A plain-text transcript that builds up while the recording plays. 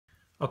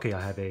Okay,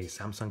 I have a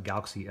Samsung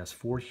Galaxy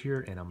S4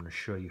 here, and I'm going to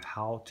show you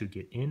how to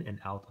get in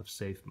and out of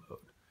safe mode.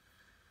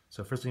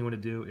 So first thing you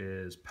want to do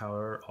is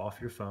power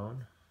off your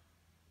phone.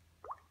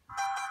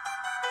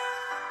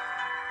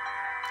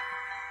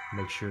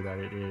 Make sure that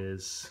it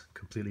is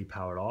completely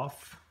powered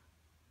off.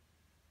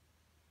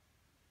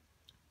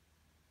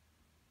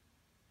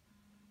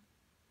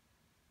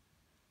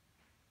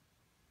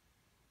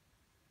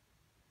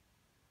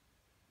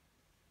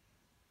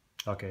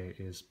 Okay,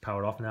 it's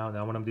powered off now.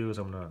 Now what I'm going to do is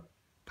I'm going to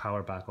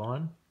power back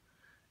on.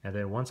 And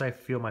then once I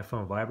feel my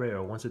phone vibrate,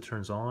 or once it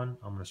turns on,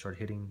 I'm going to start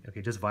hitting,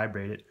 okay, just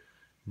vibrate it.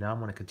 Now I'm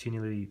going to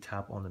continually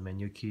tap on the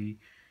menu key.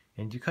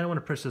 And you kind of want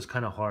to press this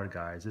kind of hard,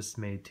 guys. This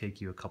may take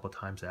you a couple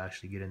times to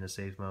actually get into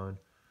safe mode.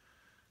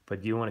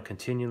 But you want to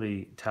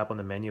continually tap on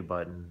the menu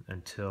button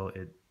until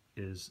it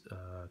is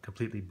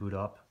completely boot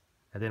up.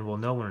 And then we'll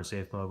know we're in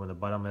safe mode when the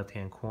bottom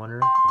left-hand corner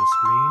of the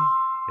screen,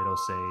 it'll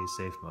say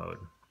safe mode.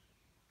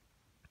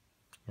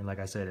 And like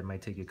I said, it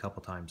might take you a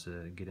couple times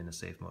to get into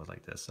safe mode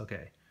like this.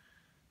 Okay,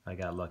 I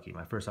got lucky.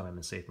 My first time I'm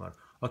in safe mode.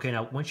 Okay,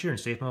 now once you're in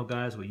safe mode,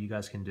 guys, what you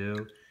guys can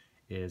do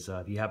is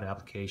if you have an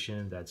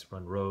application that's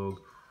run rogue,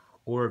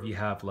 or if you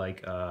have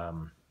like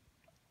for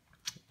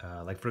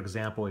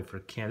example, if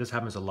your this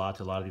happens a lot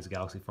to a lot of these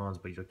Galaxy phones,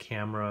 but your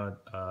camera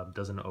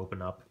doesn't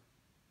open up,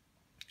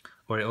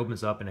 or it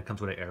opens up and it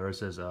comes with an error. It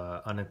says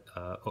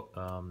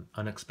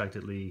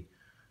unexpectedly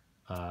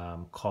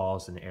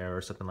caused an error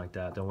or something like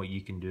that. Then what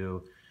you can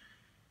do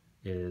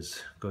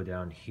is go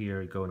down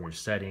here, go in your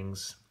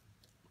settings,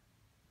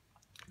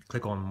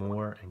 click on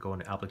more, and go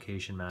into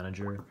application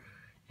manager.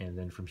 And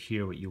then from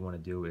here, what you want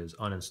to do is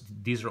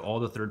uninstall. These are all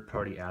the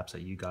third-party apps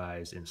that you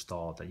guys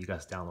installed, that you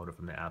guys downloaded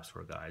from the App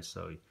Store, guys.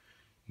 So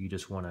you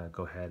just want to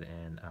go ahead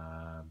and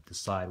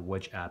decide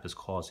which app is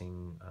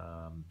causing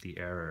the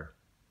error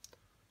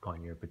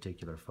on your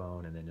particular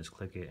phone, and then just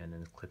click it and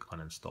then click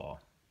uninstall.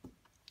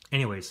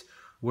 Anyways,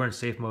 we're in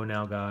safe mode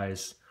now,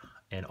 guys.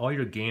 And all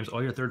your games,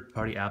 all your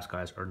third-party apps,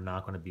 guys, are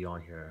not going to be on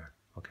here,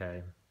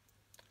 okay?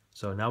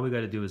 So now what we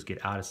got to do is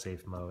get out of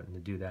safe mode, and to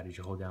do that is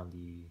you hold down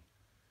the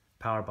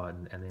power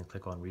button and then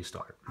click on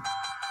restart.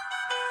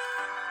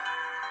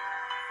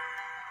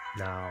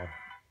 Now,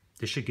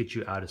 this should get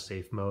you out of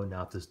safe mode.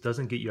 Now, if this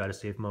doesn't get you out of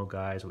safe mode,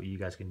 guys, what you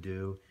guys can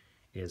do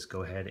is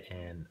go ahead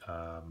and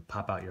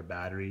pop out your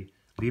battery,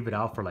 leave it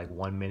out for like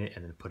 1 minute,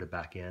 and then put it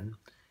back in,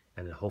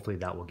 and then hopefully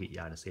that will get you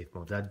out of safe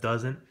mode. If that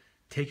doesn't,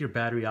 take your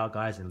battery out,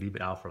 guys, and leave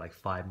it out for like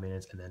 5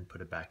 minutes, and then put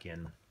it back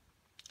in.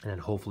 And then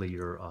hopefully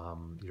you're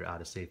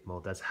out of safe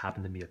mode. That's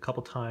happened to me a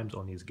couple times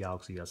on these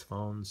Galaxy S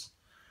phones.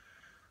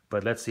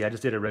 But let's see, I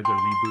just did a regular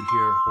reboot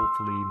here.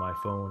 Hopefully my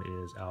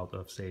phone is out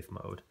of safe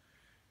mode.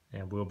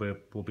 And we'll be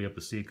able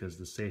to see, because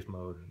the safe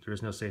mode, there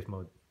is no safe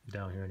mode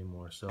down here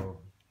anymore.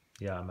 So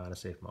yeah, I'm out of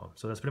safe mode.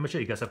 So that's pretty much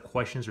it. You guys have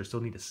questions or still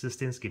need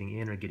assistance getting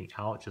in or getting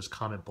out, just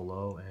comment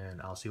below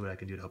and I'll see what I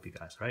can do to help you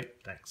guys, right?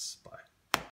 Thanks, bye.